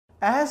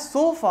As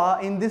so far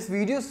in this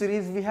video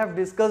series we have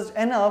discussed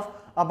enough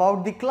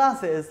about the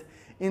classes,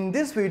 in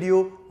this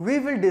video we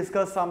will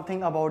discuss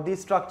something about the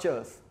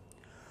structures.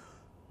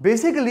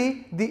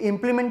 Basically, the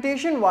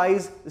implementation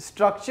wise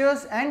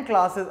structures and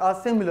classes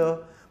are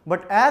similar,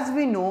 but as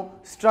we know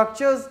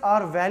structures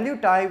are value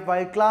type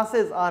while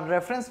classes are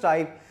reference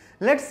type.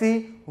 Let's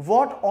see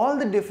what all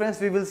the difference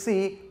we will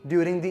see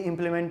during the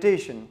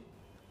implementation.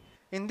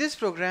 In this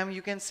program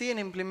you can see an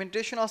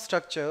implementation of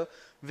structure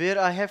where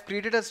I have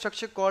created a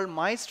structure called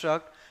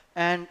myStruct,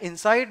 and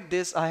inside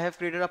this I have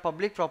created a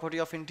public property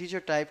of integer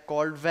type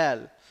called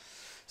val.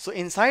 So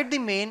inside the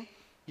main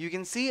you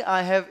can see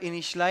I have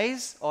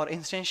initialized or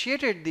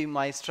instantiated the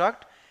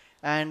myStruct,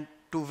 and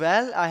to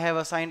val I have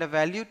assigned a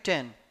value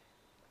 10.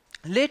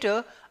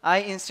 Later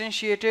I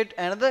instantiated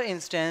another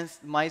instance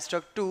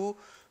myStruct2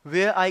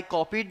 where I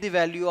copied the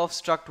value of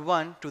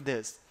struct1 to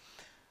this.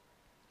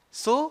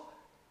 So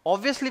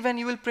obviously when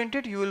you will print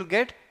it you will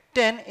get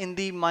 10 in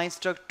the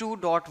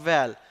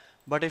mystruct2.val,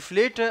 but if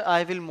later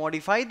I will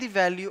modify the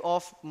value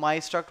of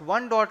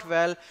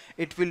mystruct1.val,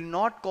 it will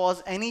not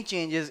cause any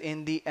changes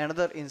in the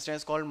another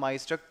instance called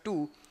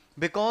mystruct2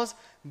 because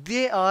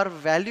they are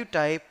value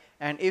type,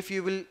 and if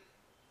you will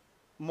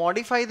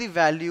modify the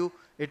value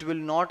it will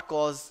not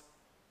cause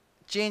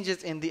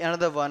changes in the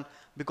another one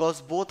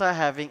because both are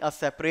having a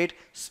separate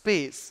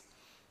space.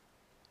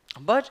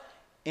 But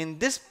in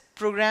this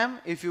program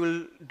if you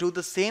will do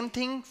the same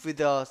thing with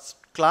a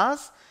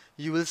class,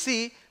 you will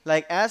see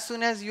like as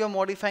soon as you are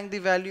modifying the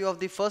value of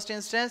the first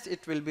instance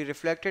it will be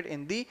reflected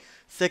in the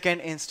second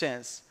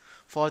instance.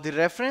 For the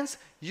reference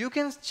you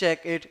can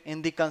check it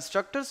in the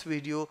constructors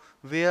video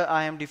where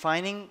I am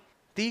defining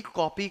the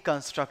copy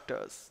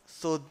constructors.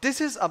 So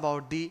this is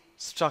about the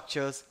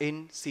structures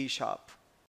in C#.